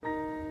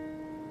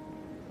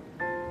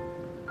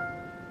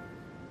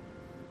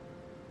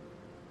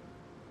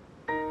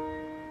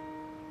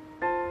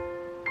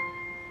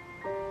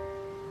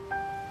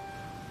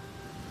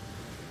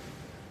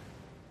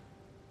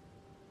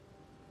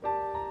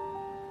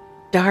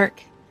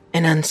Dark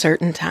and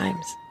uncertain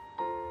times.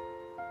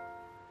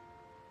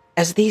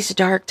 As these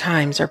dark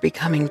times are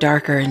becoming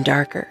darker and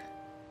darker,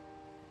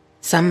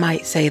 some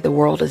might say the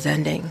world is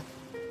ending,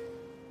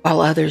 while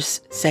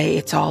others say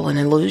it's all an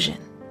illusion.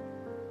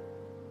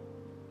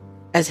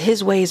 As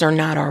His ways are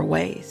not our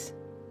ways,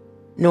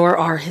 nor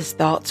are His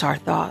thoughts our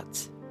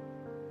thoughts,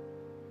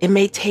 it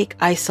may take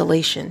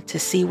isolation to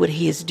see what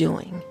He is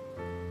doing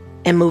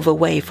and move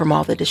away from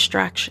all the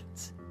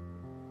distractions.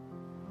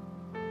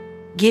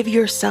 Give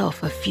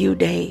yourself a few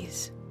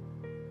days,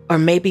 or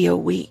maybe a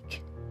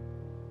week.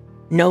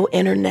 No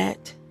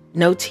internet,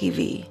 no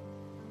TV,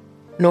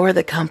 nor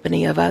the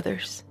company of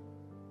others.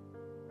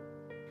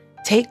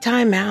 Take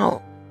time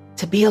out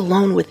to be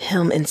alone with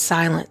Him in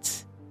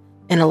silence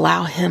and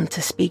allow Him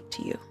to speak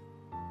to you.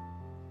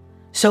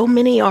 So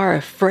many are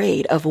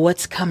afraid of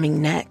what's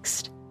coming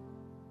next.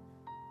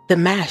 The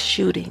mass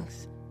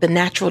shootings, the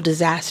natural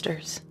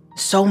disasters,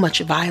 so much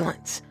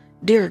violence.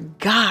 Dear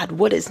God,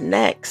 what is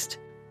next?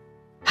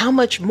 How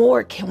much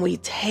more can we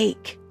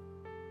take?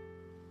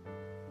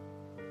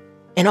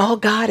 And all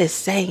God is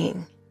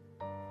saying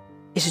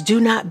is, do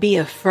not be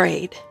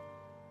afraid,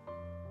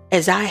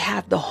 as I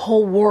have the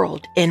whole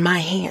world in my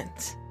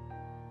hands.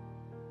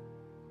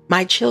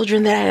 My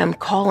children that I am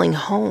calling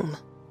home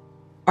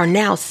are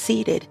now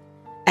seated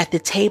at the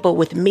table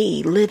with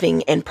me,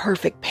 living in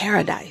perfect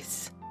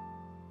paradise.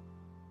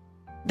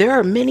 There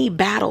are many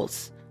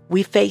battles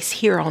we face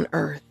here on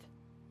earth,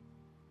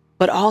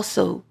 but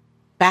also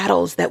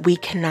battles that we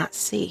cannot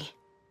see.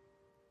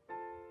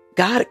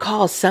 God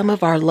calls some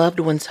of our loved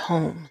ones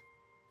home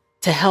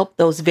to help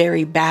those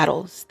very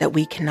battles that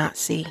we cannot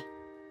see.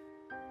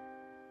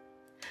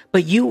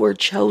 But you were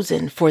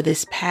chosen for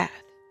this path,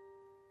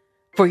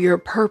 for your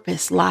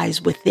purpose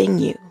lies within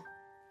you,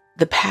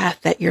 the path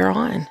that you're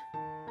on.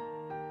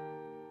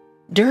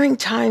 During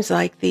times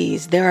like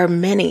these, there are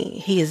many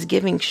He is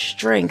giving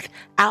strength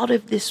out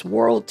of this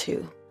world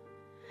to,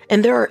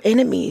 and there are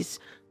enemies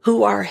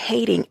who are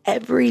hating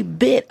every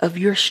bit of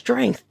your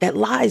strength that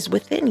lies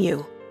within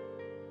you.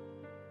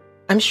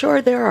 I'm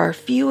sure there are a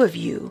few of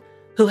you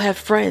who have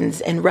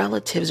friends and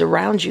relatives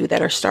around you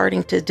that are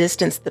starting to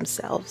distance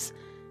themselves.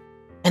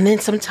 And then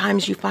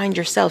sometimes you find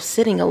yourself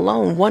sitting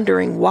alone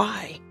wondering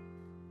why.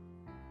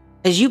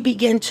 As you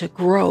begin to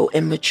grow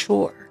and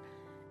mature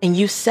and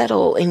you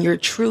settle in your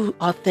true,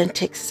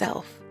 authentic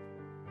self,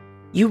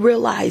 you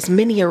realize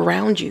many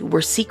around you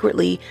were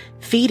secretly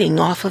feeding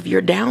off of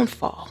your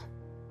downfall.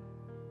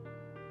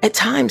 At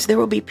times, there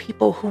will be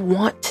people who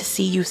want to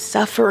see you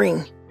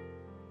suffering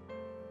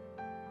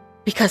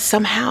because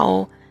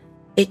somehow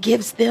it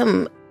gives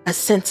them a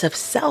sense of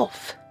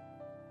self.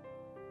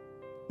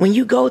 When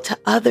you go to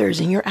others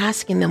and you're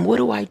asking them, what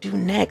do I do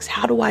next?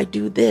 How do I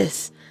do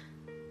this?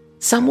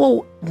 Some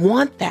will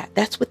want that.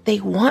 That's what they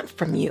want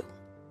from you.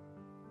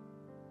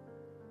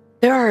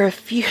 There are a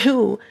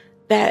few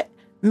that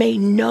may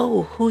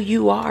know who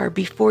you are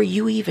before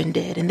you even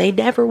did, and they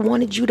never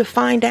wanted you to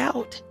find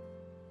out.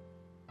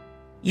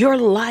 Your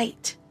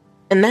light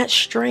and that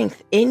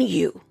strength in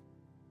you,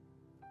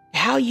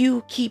 how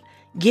you keep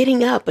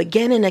getting up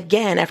again and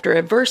again after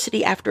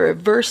adversity,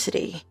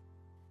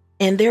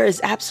 and there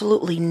is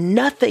absolutely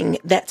nothing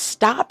that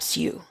stops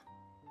you.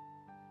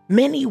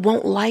 Many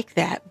won't like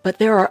that, but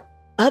there are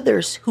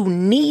others who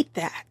need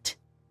that.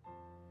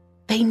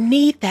 They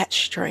need that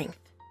strength.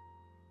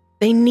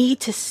 They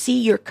need to see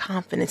your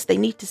confidence. They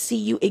need to see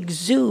you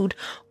exude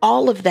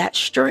all of that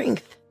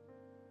strength.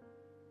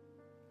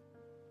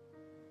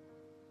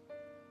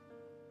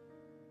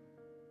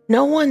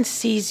 No one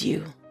sees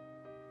you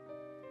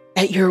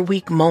at your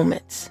weak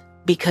moments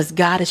because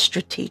God is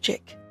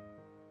strategic.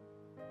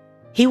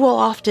 He will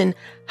often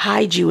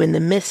hide you in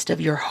the midst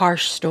of your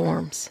harsh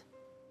storms,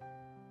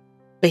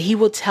 but He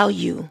will tell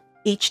you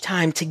each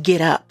time to get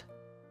up.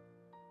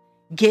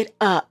 Get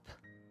up.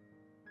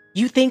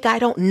 You think I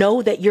don't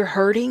know that you're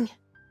hurting?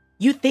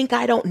 You think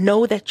I don't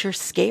know that you're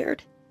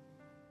scared?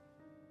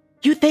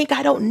 You think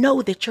I don't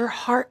know that your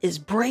heart is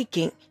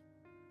breaking?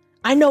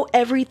 I know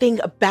everything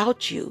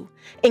about you,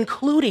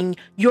 including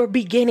your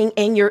beginning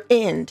and your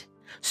end.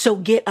 So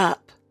get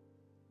up,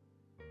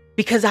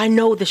 because I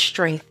know the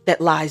strength that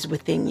lies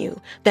within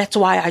you. That's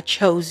why I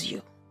chose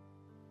you.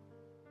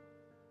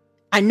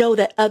 I know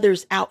that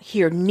others out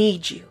here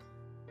need you.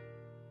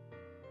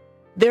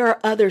 There are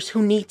others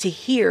who need to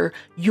hear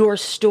your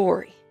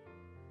story.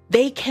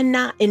 They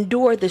cannot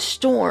endure the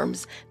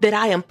storms that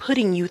I am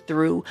putting you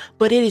through,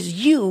 but it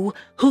is you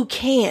who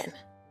can.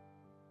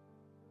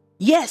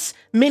 Yes,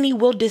 many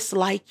will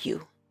dislike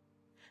you.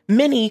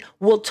 Many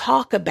will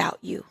talk about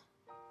you.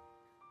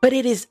 But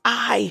it is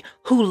I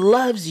who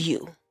loves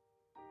you.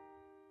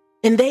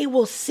 And they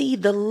will see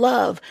the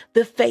love,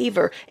 the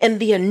favor, and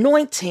the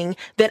anointing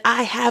that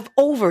I have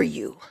over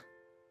you.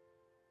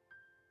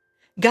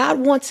 God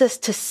wants us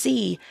to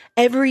see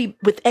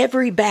with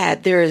every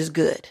bad, there is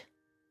good.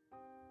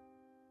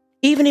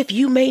 Even if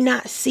you may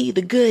not see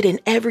the good in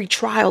every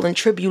trial and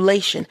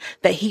tribulation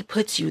that He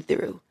puts you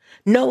through,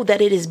 know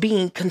that it is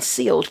being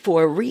concealed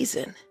for a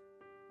reason.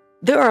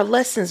 There are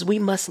lessons we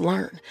must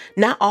learn.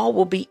 Not all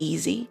will be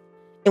easy,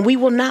 and we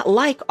will not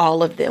like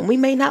all of them. We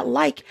may not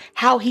like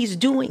how he's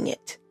doing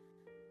it.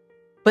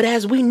 But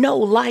as we know,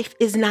 life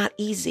is not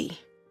easy.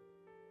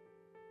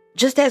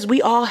 Just as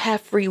we all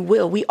have free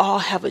will, we all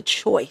have a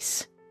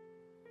choice.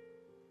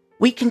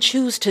 We can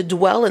choose to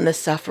dwell in the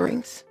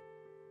sufferings,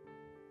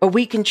 or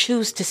we can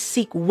choose to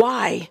seek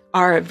why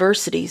our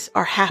adversities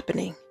are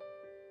happening.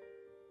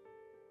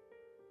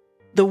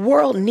 The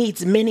world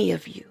needs many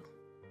of you.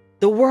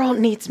 The world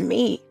needs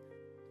me.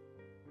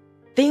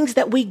 Things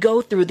that we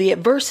go through, the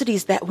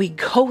adversities that we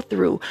go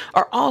through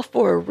are all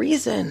for a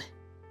reason,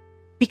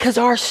 because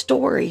our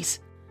stories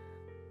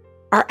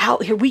are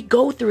out here. We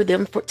go through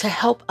them to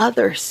help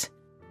others.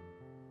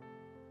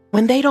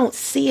 When they don't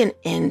see an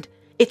end,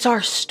 it's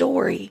our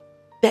story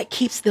that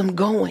keeps them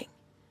going.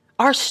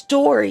 Our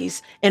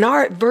stories and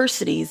our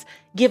adversities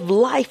give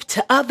life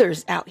to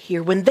others out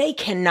here when they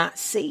cannot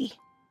see.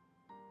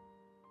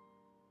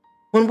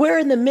 When we're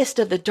in the midst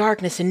of the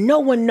darkness and no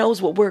one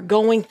knows what we're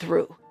going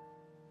through,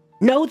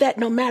 know that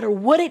no matter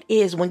what it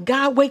is, when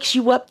God wakes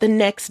you up the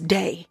next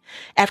day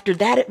after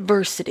that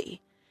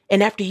adversity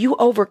and after you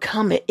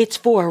overcome it, it's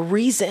for a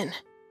reason.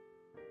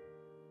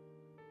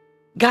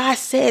 God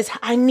says,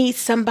 I need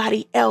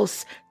somebody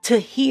else to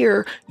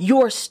hear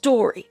your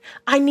story.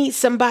 I need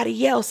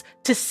somebody else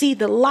to see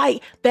the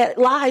light that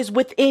lies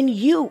within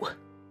you.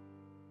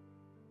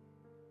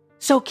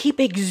 So keep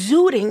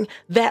exuding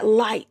that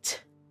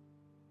light.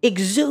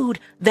 Exude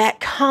that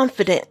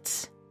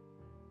confidence,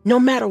 no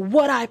matter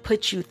what I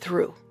put you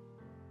through.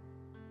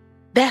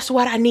 That's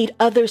what I need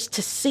others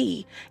to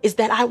see, is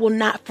that I will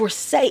not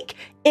forsake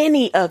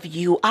any of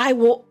you. I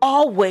will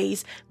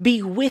always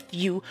be with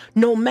you,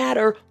 no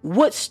matter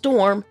what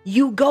storm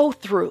you go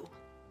through.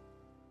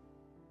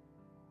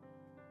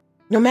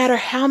 No matter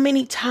how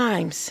many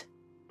times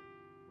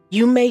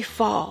you may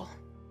fall,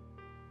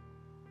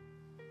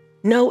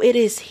 know it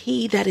is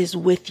He that is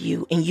with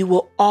you, and you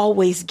will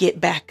always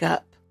get back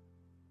up.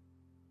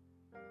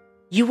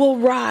 You will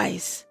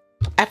rise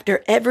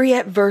after every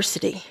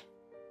adversity,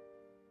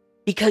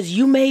 because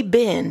you may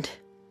bend,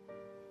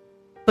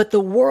 but the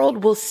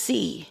world will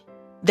see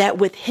that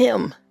with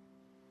Him,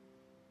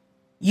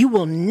 you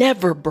will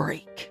never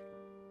break.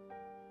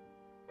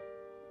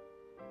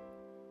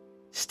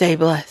 Stay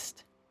blessed.